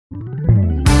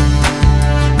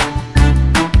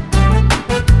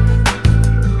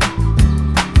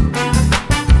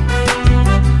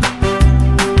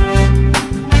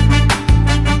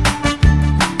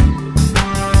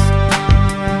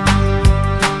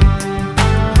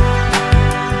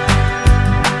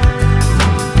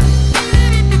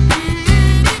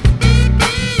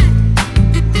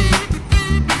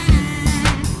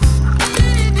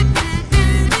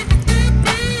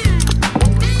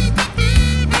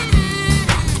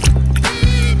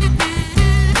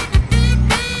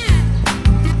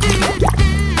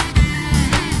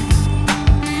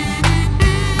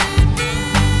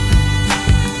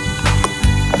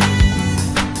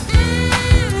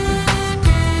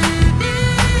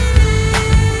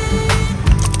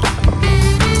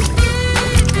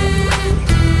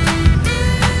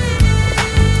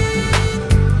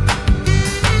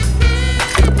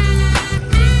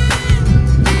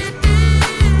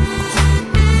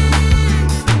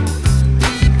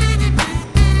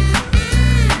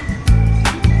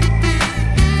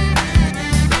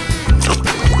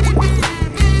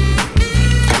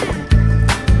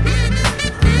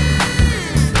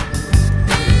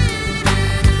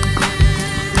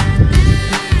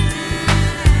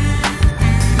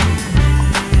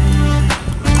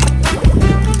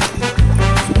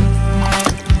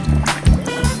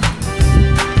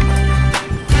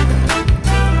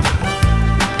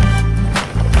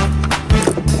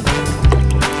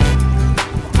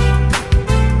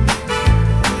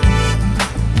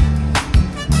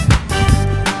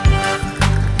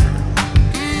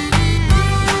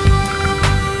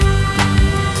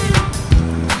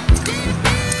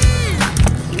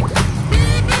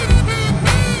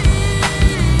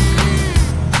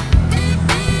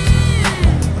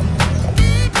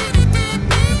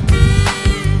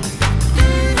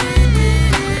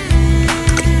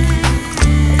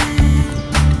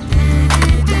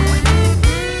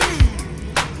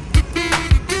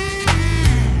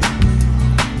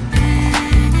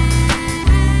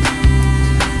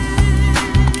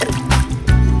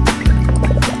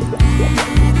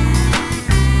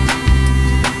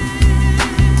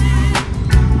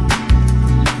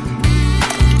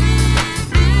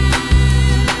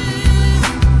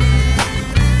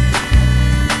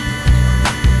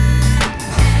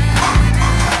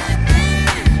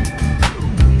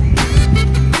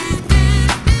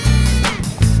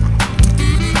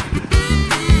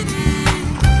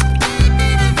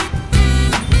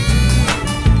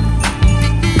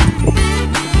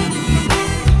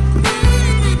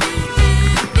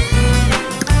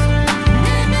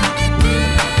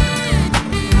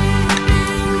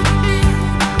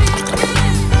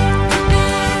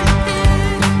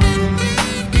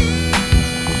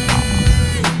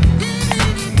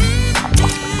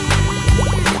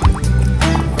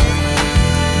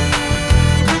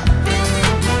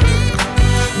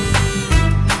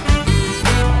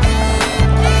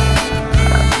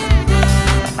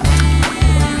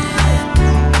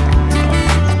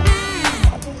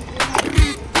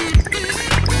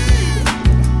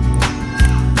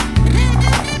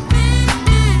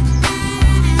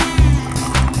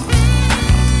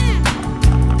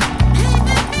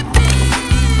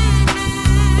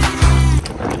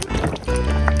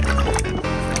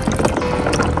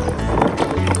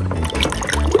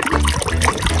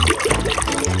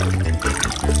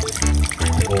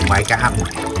my god.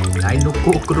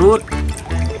 Dinoco Cruz.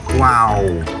 Wow.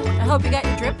 I hope you got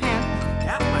your drip pan.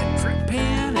 Got my drip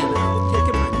pan and I'm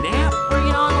taking my nap. Bring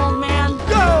it on, old man.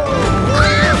 Go!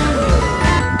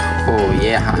 Oh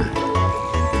yeah.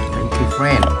 Thank you,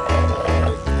 friend.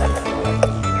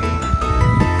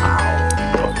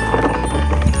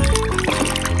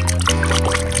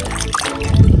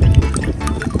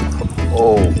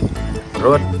 Oh,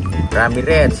 road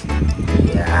Ramirez.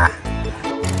 Yeah.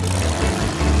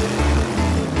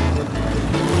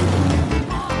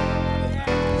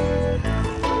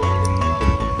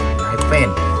 My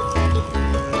friend.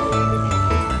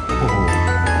 Oh.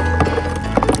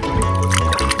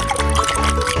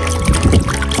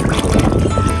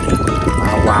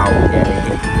 Wow,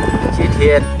 cheat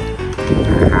here.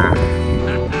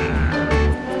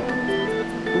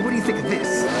 What do you think of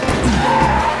this?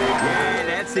 Yeah,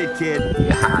 that's it, kid.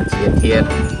 Yeah, cheat here.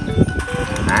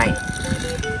 Nice.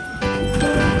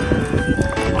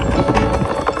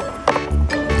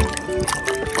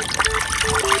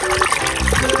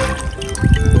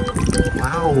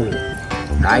 Wow,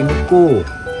 Dinoco.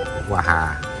 Wow.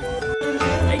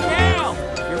 Hey, Cal!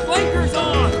 Your blinker's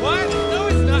on! What? No,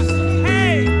 it's not.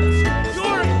 Hey!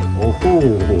 Jordan! Oh,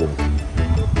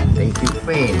 thank you,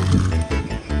 friend.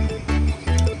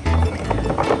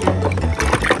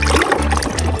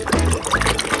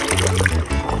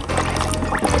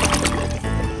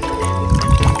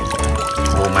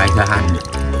 Oh my god,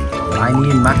 I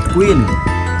need McQueen.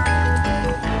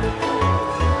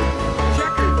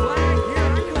 Checkered flag, here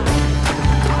I come.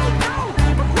 Oh, no!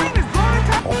 McQueen is going to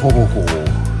Oh,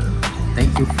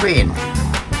 thank you, friend.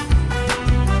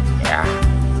 Yeah.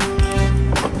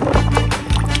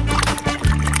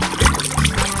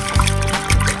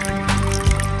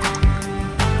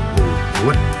 Oh,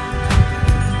 good.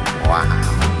 Wow,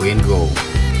 McQueen go.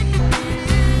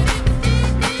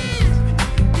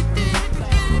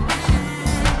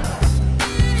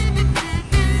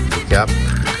 Good job.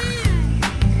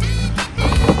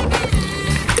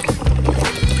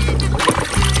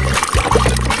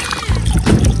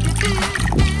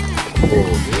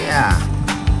 Oh yeah,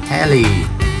 heli.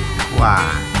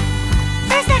 Wow.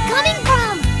 Where's that coming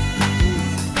from?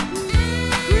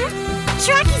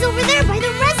 Sharky's over there by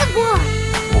the reservoir.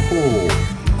 Oh,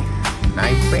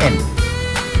 nice friend.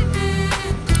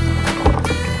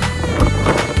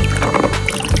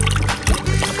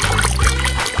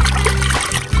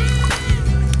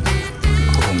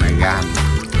 Oh my god,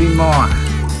 Fillmore.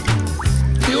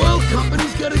 The oil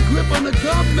company's got a grip on the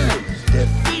government. They're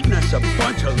feeding us a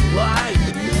bunch of lies.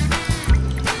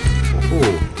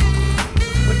 Oh,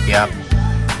 good job.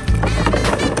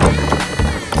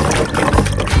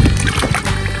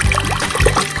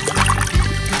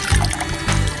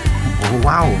 Oh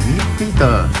wow, meat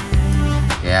Fritter.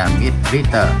 Yeah, meat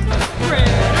Fritter.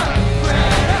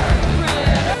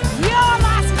 Your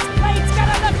license plate's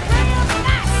gonna look real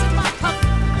nice in my cup.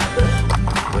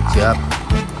 Good job.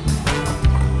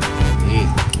 Hey.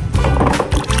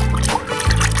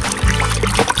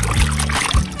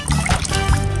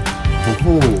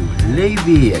 Oh, leave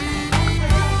it.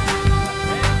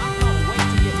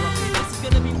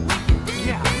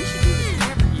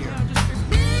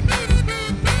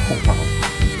 Oh, wow.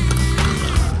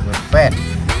 Good friend.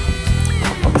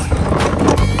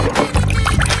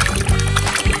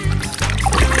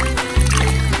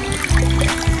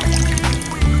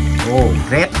 Oh,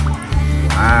 red.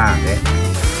 Ah, red.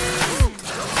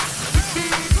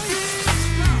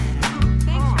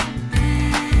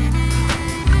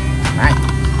 Nice.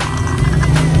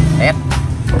 Red.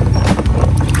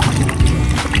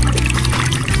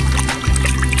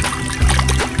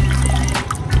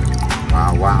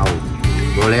 Wow, wow.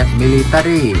 Bullet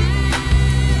military.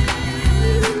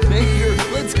 Major,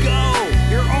 let's go!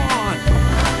 You're on!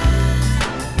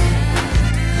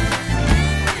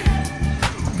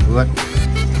 Good.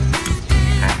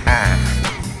 Haha.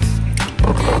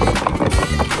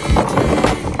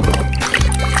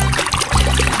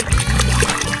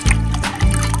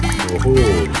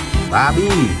 Oh,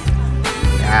 Barbie.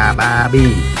 Yeah,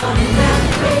 Barbie.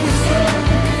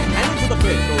 And into the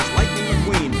pit goes Lightning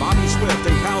McQueen, Bobby Swift,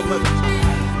 and Cal Levitt.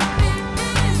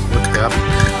 Good job.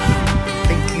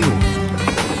 Thank you.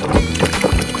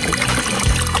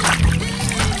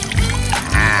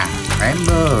 Ah,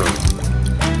 remember.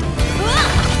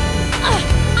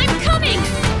 I'm coming.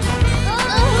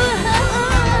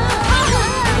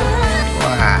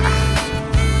 Wow.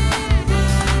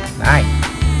 Nice.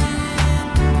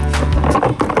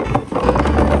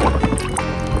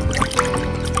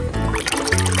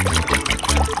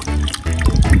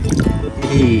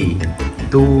 Hey,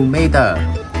 2 meters.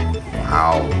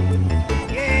 Wow.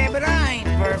 Yeah, but I ain't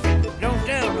perfect.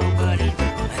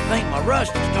 My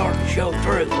rust is starting to show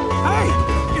through. Hey,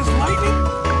 is lightning?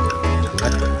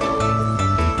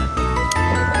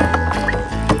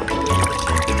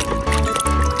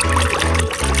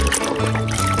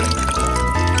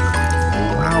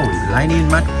 Wow, lainnya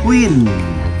McQueen.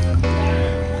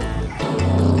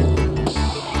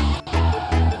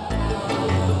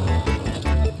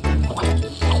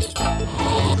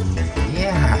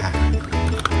 Yeah.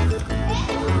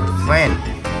 Friend.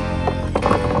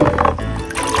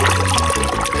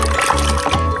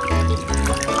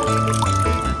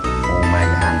 Oh my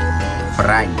god.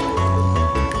 Frank.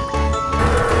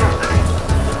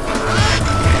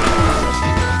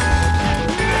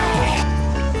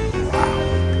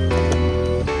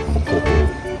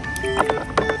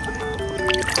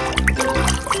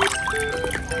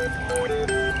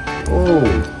 Oh,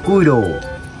 Guido.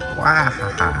 Wow.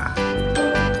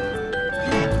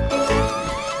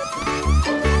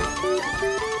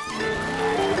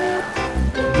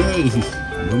 Yay,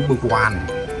 number 1.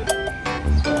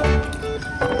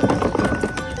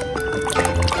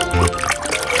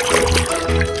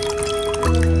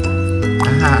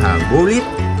 Bullet.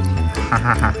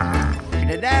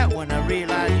 Did that when I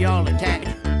realized y'all attacked.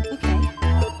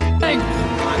 Okay.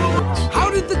 How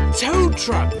did the tow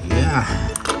truck? Yeah.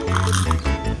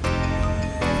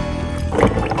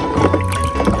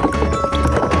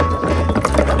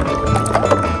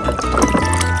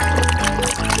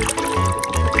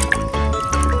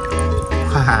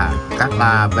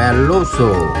 Kata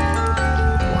Veloso.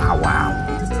 Wow.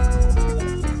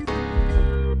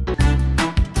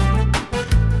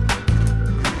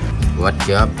 Good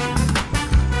job.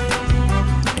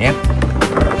 Yep.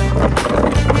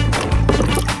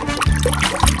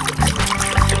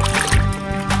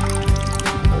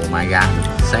 Oh my god.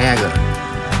 Saya agak.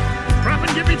 Drop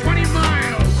and give me 20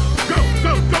 miles. Go,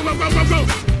 go, go, go, go, go, go.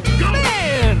 Go.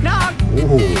 Man, knock.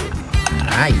 Oh.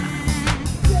 Nice.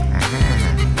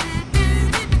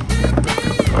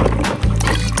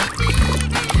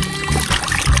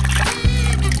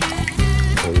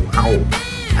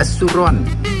 Asuron.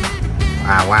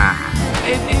 Wow.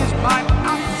 It is my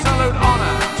absolute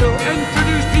honor to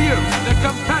introduce to you the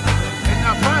competitors in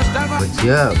the first ever. Good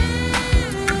job.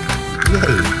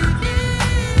 Yay.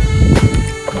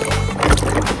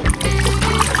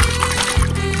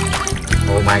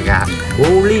 Oh my god.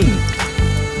 Bowling.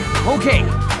 Okay,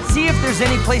 see if there's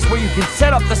any place where you can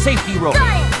set up the safety rope.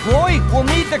 Roy, we'll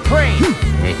need the crane.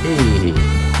 Hey.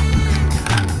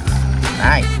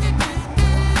 Nice.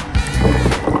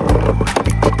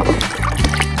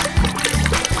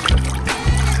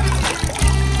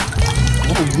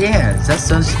 Oh yeah, that's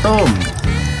a storm.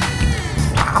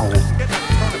 Wow.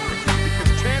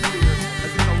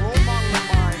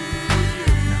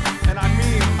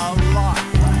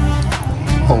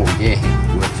 Oh yeah,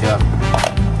 good job.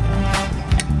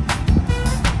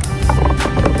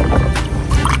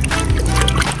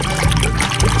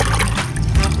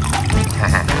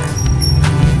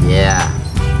 Yeah,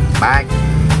 back.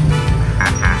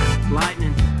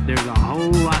 Lightning, there's a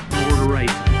whole lot more to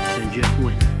racing than just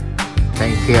winning.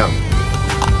 Thank you.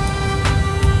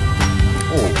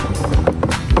 Oh.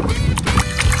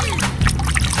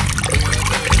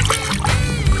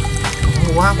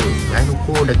 Oh wow,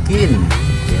 Dinoco again.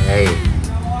 Yay.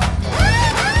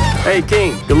 Hey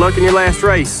King, good luck in your last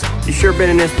race. You sure been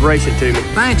an inspiration to me.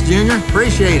 Thanks, Junior.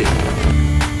 Appreciate it.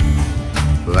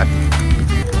 Good.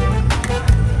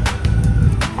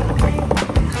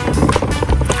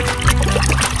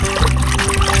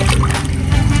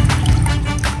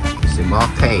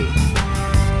 Okay.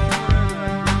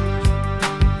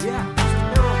 Yeah.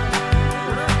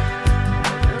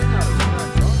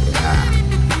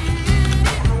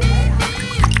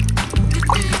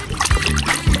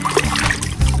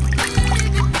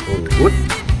 Oh, good.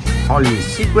 Holy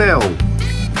seatbelt.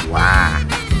 Wow.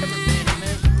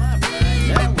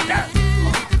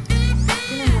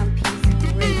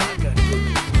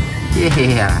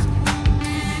 Yeah.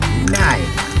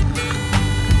 Nice.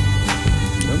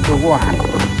 Number 1.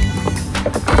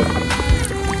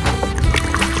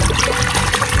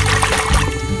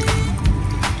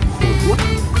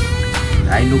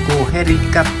 Dinoco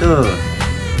helicopter.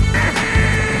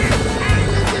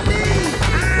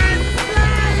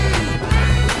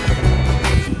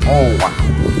 Oh wow.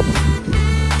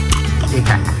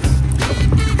 Yeah.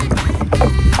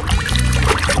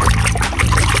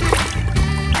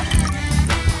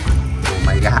 Oh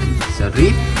my god, it's a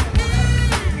rip.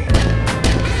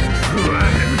 I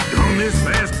haven't gone this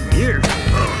fast in years.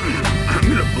 I'm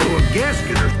gonna blow a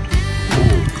gasket or...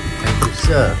 Oh, thank you,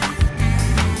 sir.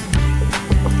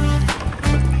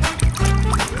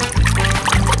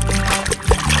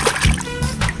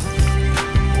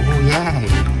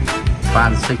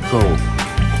 bicycle.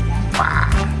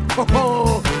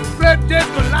 Oh, Fred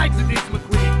Desmond likes this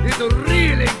McQueen. It's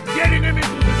really getting him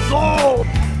into the zone.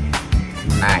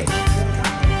 Nice.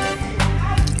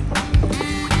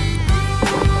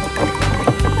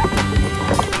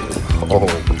 Oh.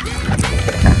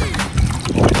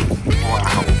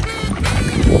 Wow.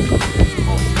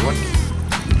 Oh, what?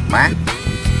 Man?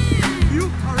 You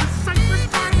are a sight for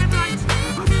Friday night.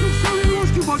 I'm so sorry I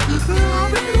lost you, but I'll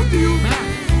make it up to you.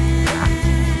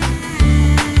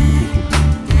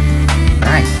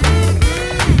 Nice.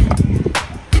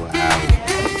 Wow.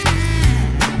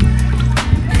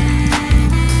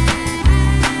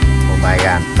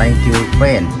 Lumayan. Thank you,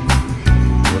 friend.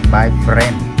 Goodbye,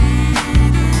 friend.